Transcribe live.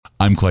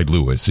I'm Clyde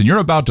Lewis, and you're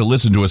about to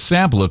listen to a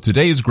sample of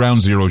today's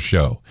Ground Zero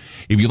show.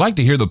 If you'd like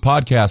to hear the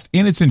podcast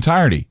in its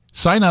entirety,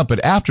 sign up at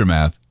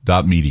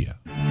aftermath.media.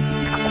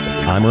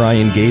 I'm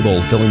Ryan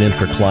Gable, filling in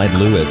for Clyde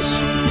Lewis,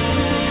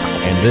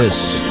 and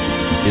this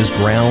is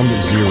Ground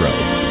Zero.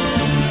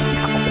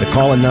 The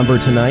call-in number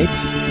tonight,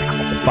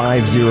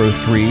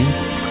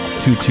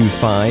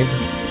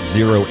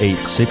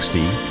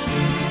 503-225-0860.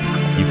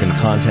 You can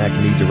contact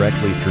me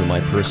directly through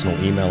my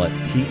personal email at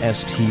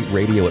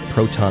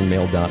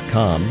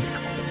tstradio@protonmail.com.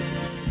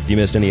 If you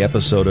missed any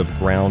episode of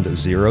Ground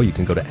Zero, you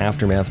can go to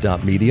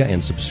aftermath.media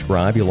and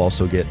subscribe. You'll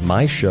also get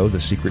my show, The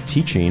Secret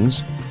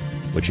Teachings,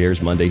 which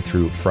airs Monday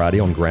through Friday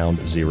on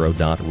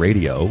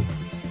groundzero.radio,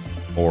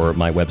 or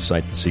my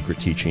website,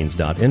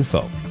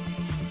 thesecretteachings.info.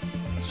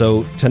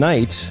 So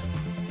tonight,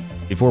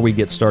 before we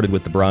get started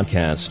with the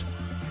broadcast,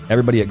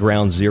 everybody at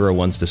Ground Zero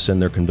wants to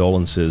send their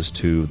condolences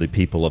to the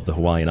people of the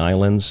Hawaiian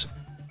Islands.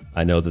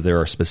 I know that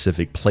there are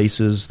specific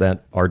places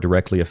that are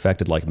directly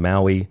affected, like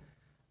Maui.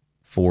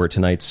 For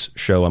tonight's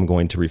show, I'm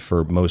going to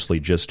refer mostly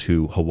just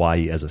to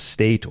Hawaii as a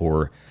state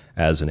or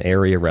as an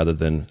area, rather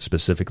than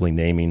specifically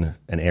naming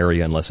an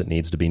area unless it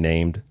needs to be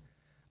named.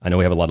 I know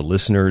we have a lot of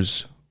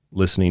listeners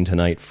listening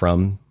tonight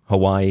from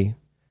Hawaii,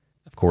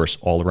 of course,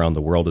 all around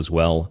the world as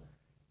well.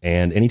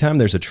 And anytime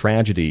there's a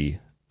tragedy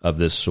of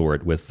this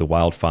sort, with the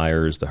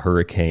wildfires, the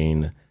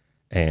hurricane,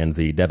 and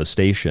the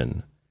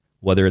devastation,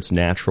 whether it's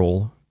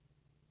natural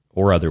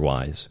or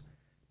otherwise,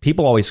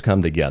 people always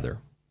come together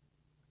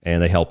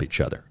and they help each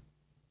other.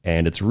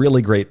 And it's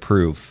really great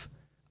proof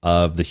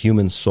of the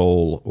human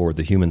soul or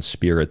the human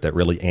spirit that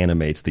really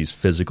animates these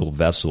physical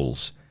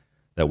vessels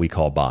that we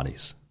call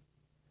bodies.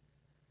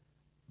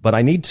 But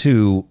I need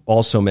to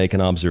also make an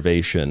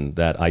observation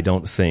that I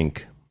don't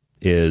think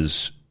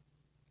is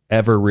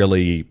ever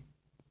really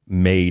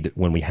made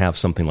when we have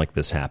something like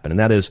this happen. And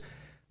that is,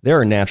 there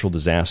are natural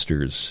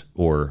disasters,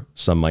 or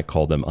some might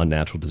call them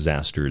unnatural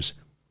disasters,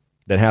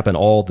 that happen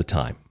all the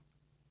time.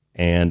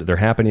 And they're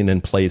happening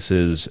in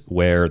places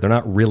where they're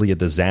not really a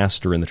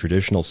disaster in the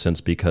traditional sense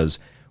because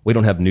we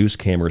don't have news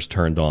cameras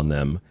turned on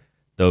them.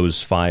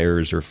 Those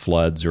fires or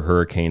floods or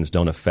hurricanes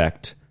don't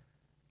affect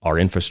our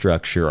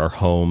infrastructure, our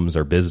homes,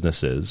 our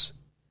businesses.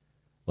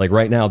 Like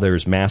right now,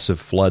 there's massive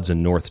floods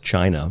in North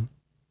China.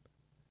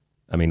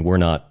 I mean, we're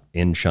not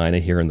in China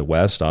here in the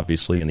West,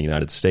 obviously in the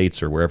United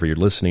States or wherever you're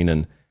listening.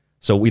 And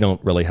so we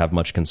don't really have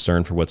much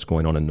concern for what's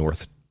going on in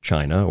North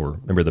China, or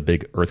remember the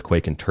big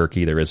earthquake in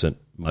Turkey. There isn't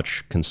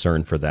much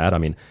concern for that. I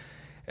mean,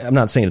 I'm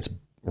not saying it's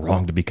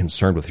wrong to be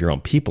concerned with your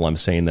own people. I'm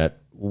saying that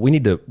we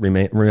need to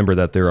remember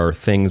that there are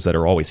things that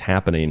are always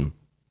happening.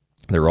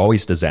 There are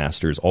always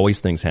disasters, always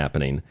things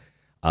happening,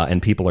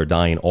 and people are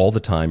dying all the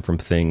time from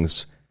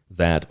things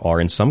that are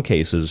in some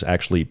cases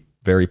actually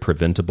very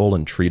preventable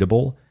and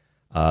treatable.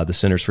 The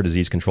Centers for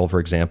Disease Control, for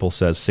example,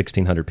 says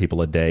 1,600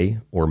 people a day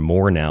or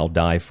more now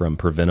die from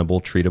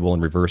preventable, treatable,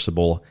 and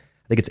reversible.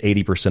 I think it's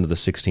 80% of the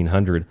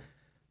 1,600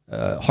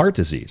 heart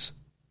disease.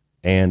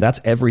 And that's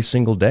every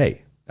single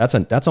day.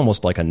 That's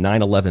almost like a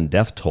 9/11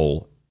 death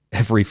toll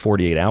every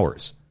 48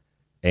 hours.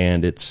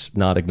 And it's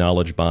not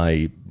acknowledged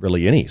by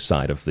really any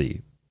side of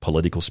the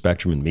political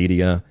spectrum and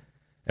media.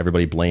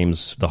 Everybody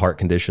blames the heart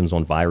conditions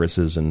on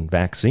viruses and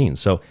vaccines.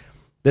 So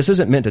this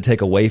isn't meant to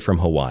take away from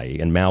Hawaii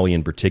and Maui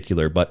in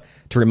particular, but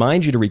to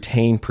remind you to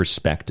retain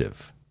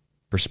perspective.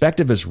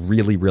 Perspective is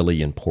really,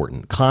 really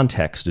important.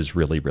 Context is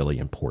really, really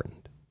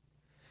important.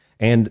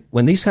 And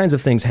when these kinds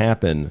of things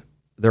happen,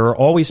 there are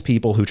always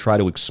people who try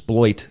to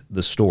exploit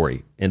the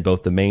story in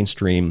both the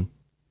mainstream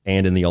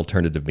and in the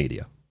alternative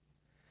media.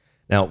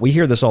 Now, we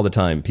hear this all the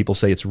time. People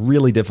say it's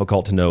really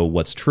difficult to know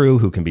what's true,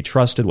 who can be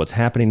trusted, what's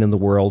happening in the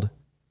world.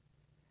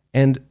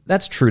 And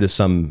that's true to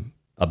some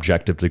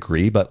objective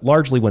degree, but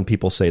largely when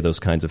people say those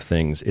kinds of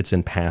things, it's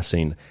in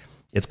passing,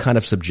 it's kind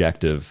of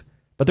subjective,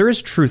 but there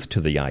is truth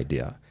to the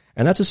idea.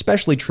 And that's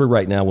especially true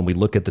right now when we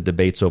look at the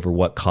debates over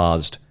what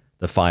caused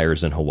the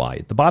fires in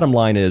Hawaii. The bottom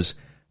line is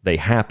they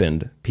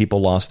happened.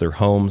 People lost their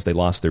homes, they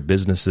lost their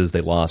businesses,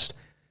 they lost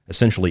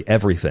essentially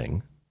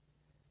everything.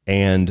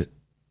 And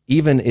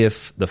even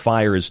if the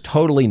fire is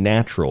totally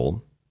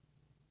natural,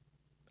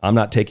 I'm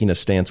not taking a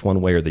stance one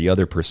way or the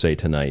other per se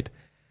tonight.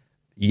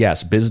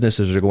 Yes,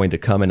 businesses are going to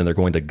come in and they're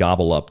going to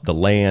gobble up the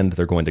land.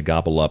 They're going to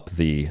gobble up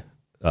the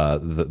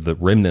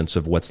remnants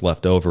of what's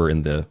left over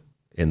in the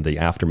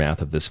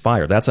aftermath of this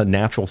fire. That's a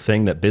natural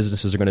thing that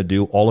businesses are going to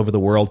do all over the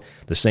world.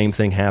 The same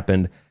thing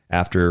happened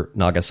after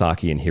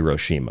Nagasaki and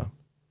Hiroshima,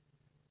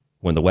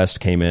 when the West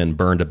came in,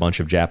 burned a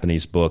bunch of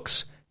Japanese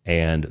books,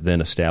 and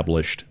then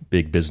established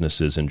big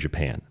businesses in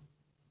Japan.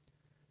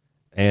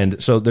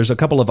 And so there's a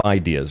couple of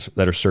ideas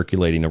that are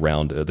circulating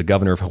around. The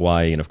governor of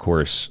Hawaii and, of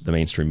course, the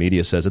mainstream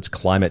media says it's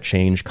climate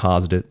change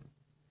caused it.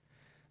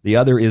 The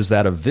other is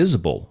that a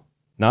visible,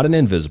 not an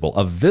invisible,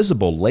 a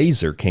visible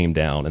laser came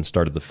down and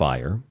started the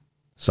fire.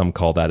 Some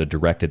call that a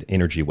directed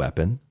energy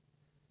weapon.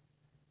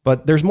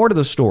 But there's more to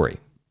the story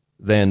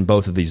than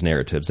both of these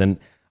narratives. And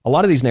a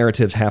lot of these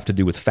narratives have to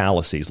do with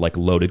fallacies like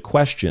loaded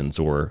questions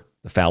or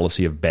the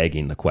fallacy of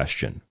begging the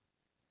question.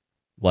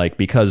 Like,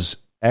 because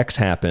X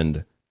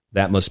happened,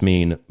 that must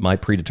mean my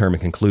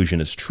predetermined conclusion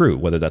is true,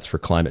 whether that's for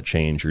climate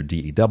change or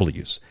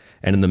DEWs.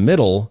 And in the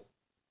middle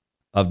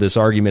of this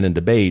argument and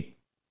debate,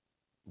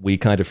 we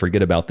kind of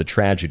forget about the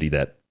tragedy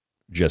that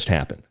just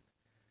happened.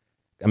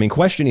 I mean,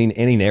 questioning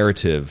any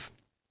narrative,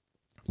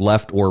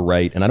 left or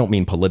right, and I don't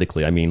mean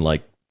politically, I mean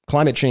like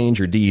climate change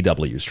or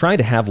DEWs, trying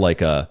to have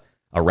like a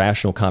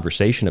rational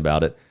conversation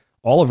about it.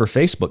 All over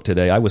Facebook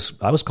today, I was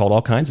called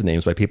all kinds of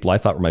names by people I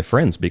thought were my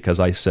friends because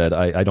I said,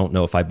 I don't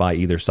know if I buy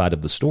either side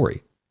of the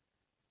story.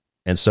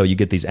 And so you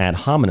get these ad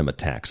hominem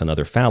attacks,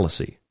 another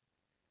fallacy.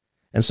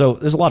 And so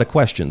there's a lot of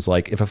questions,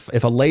 like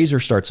if a laser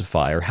starts a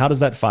fire, how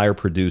does that fire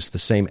produce the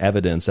same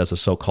evidence as a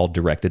so-called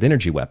directed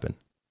energy weapon?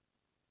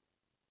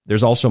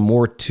 There's also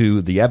more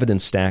to the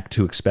evidence stack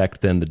to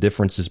expect than the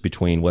differences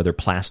between whether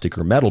plastic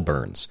or metal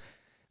burns.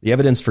 The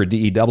evidence for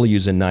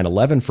DEWs in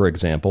 9/11, for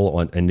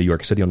example, in New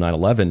York City on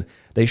 9/11,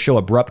 they show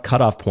abrupt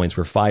cutoff points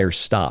where fires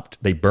stopped.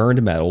 They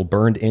burned metal,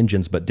 burned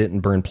engines, but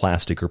didn't burn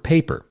plastic or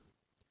paper.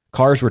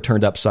 Cars were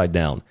turned upside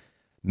down.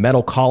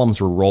 Metal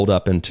columns were rolled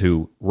up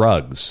into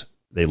rugs,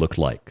 they looked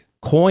like.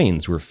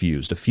 Coins were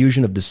fused, a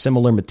fusion of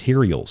dissimilar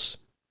materials.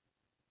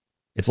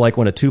 It's like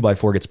when a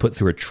 2x4 gets put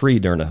through a tree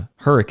during a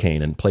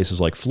hurricane in places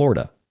like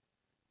Florida.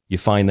 You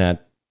find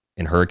that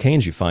in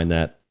hurricanes, you find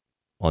that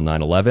on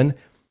 9/11.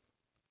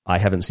 I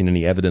haven't seen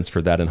any evidence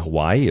for that in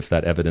Hawaii. If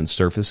that evidence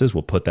surfaces,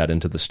 we'll put that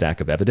into the stack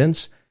of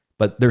evidence.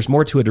 But there's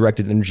more to a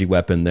directed energy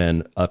weapon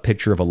than a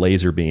picture of a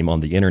laser beam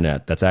on the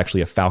internet. That's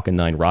actually a Falcon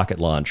 9 rocket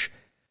launch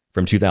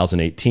from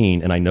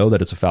 2018. And I know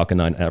that it's a Falcon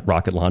 9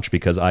 rocket launch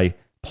because I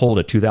pulled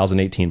a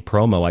 2018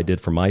 promo I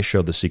did for my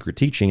show, The Secret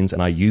Teachings,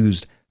 and I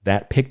used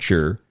that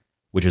picture,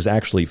 which is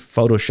actually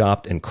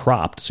photoshopped and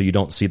cropped so you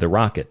don't see the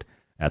rocket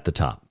at the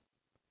top.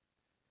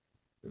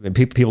 And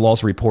people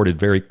also reported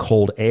very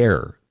cold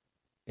air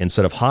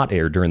instead of hot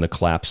air during the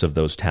collapse of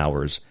those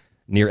towers.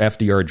 Near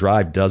FDR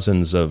Drive,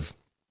 dozens of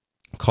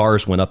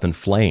cars went up in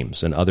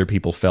flames, and other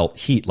people felt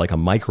heat like a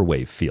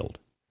microwave field.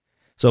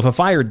 So if a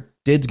fire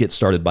did get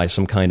started by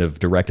some kind of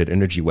directed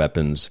energy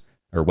weapon,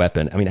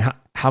 I mean,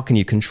 how can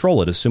you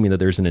control it, assuming that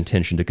there's an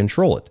intention to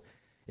control it?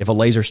 If a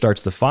laser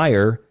starts the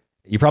fire,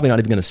 you're probably not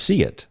even going to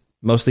see it.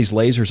 Most of these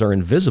lasers are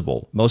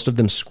invisible. Most of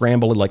them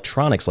scramble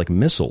electronics like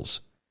missiles.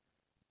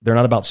 They're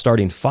not about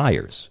starting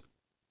fires.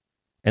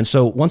 And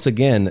so, once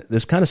again,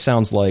 this kind of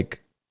sounds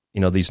like,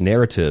 these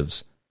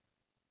narratives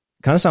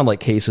kind of sound like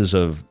cases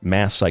of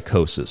mass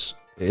psychosis.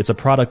 It's a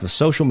product of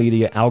social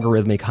media,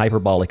 algorithmic,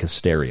 hyperbolic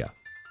hysteria.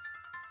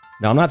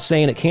 Now, I'm not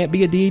saying it can't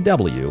be a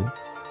DEW,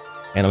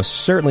 and I'm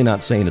certainly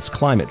not saying it's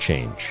climate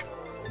change.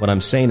 What I'm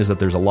saying is that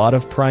there's a lot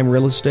of prime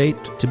real estate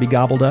to be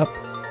gobbled up,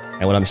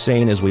 and what I'm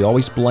saying is we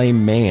always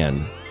blame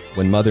man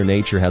when Mother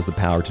Nature has the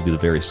power to do the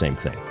very same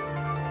thing.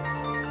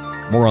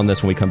 More on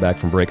this when we come back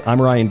from break. I'm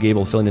Ryan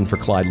Gable, filling in for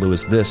Clyde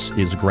Lewis. This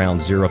is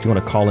Ground Zero. If you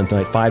want to call in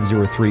tonight,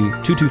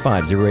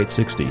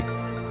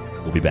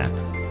 503-225-0860. We'll be back.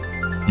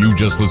 You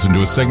just listened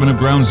to a segment of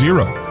Ground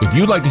Zero. If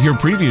you'd like to hear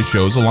previous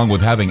shows along with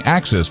having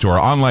access to our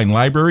online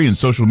library and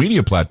social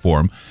media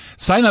platform,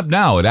 sign up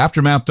now at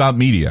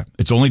aftermath.media.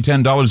 It's only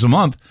 $10 a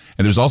month,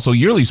 and there's also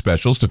yearly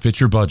specials to fit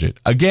your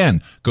budget.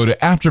 Again, go to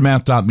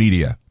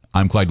aftermath.media.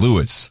 I'm Clyde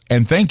Lewis,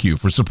 and thank you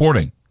for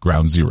supporting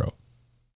Ground Zero.